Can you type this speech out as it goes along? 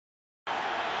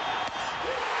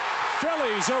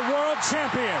Phillies are world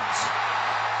champions.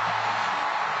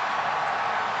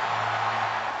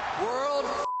 World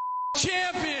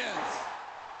champions.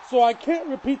 So I can't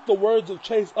repeat the words of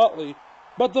Chase Utley,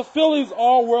 but the Phillies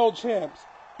are world champs.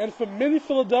 And for many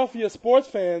Philadelphia sports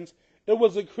fans, it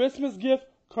was a Christmas gift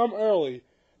come early.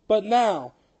 But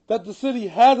now that the city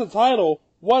has a title,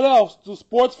 what else do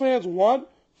sports fans want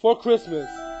for Christmas?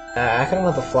 I kind of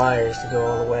want the Flyers to go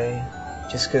all the way,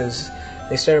 just because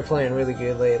they started playing really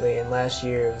good lately, and last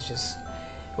year it was just,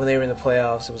 when they were in the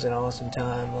playoffs, it was an awesome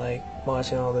time, like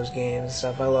watching all those games and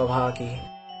stuff. I love hockey.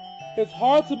 It's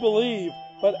hard to believe,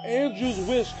 but Andrew's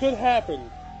wish could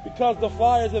happen because the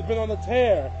Flyers have been on a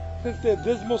tear since their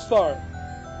dismal start.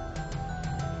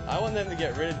 I want them to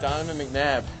get rid of Donovan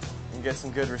McNabb and get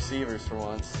some good receivers for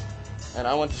once. And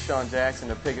I want Deshaun Jackson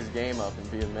to pick his game up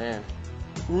and be a man.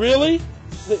 Really?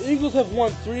 The Eagles have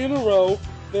won 3 in a row,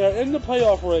 they are in the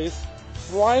playoff race,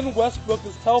 Brian Westbrook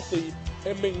is healthy,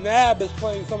 and McNabb is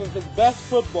playing some of his best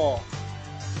football.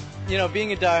 You know,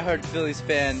 being a diehard Phillies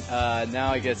fan,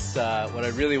 now I guess what I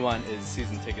really want is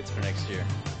season tickets for next year.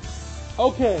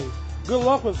 Okay, good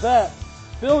luck with that.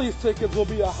 Phillies tickets will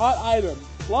be a hot item.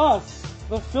 Plus,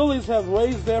 the Phillies have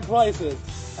raised their prices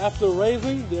after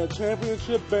raising their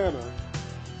championship banner.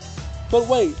 But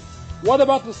wait, what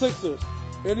about the Sixers?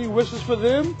 Any wishes for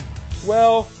them?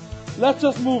 Well, let's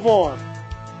just move on.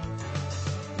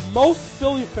 Most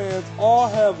Philly fans all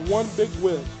have one big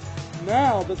wish,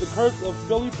 now that the curse of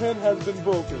Philly Pen has been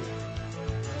broken.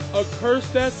 A curse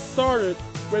that started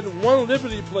when One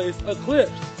Liberty Place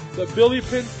eclipsed the Billy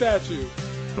Penn statue.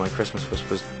 My Christmas wish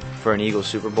was for an Eagles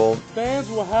Super Bowl. Fans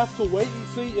will have to wait and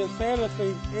see if Santa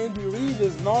thinks Andy Reid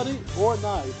is naughty or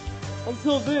nice.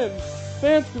 Until then,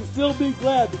 fans can still be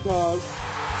glad because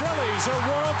Phillies are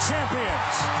world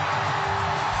champions.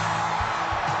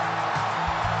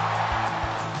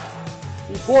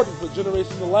 Reporting for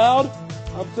Generation Aloud,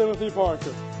 I'm Timothy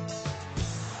Parker.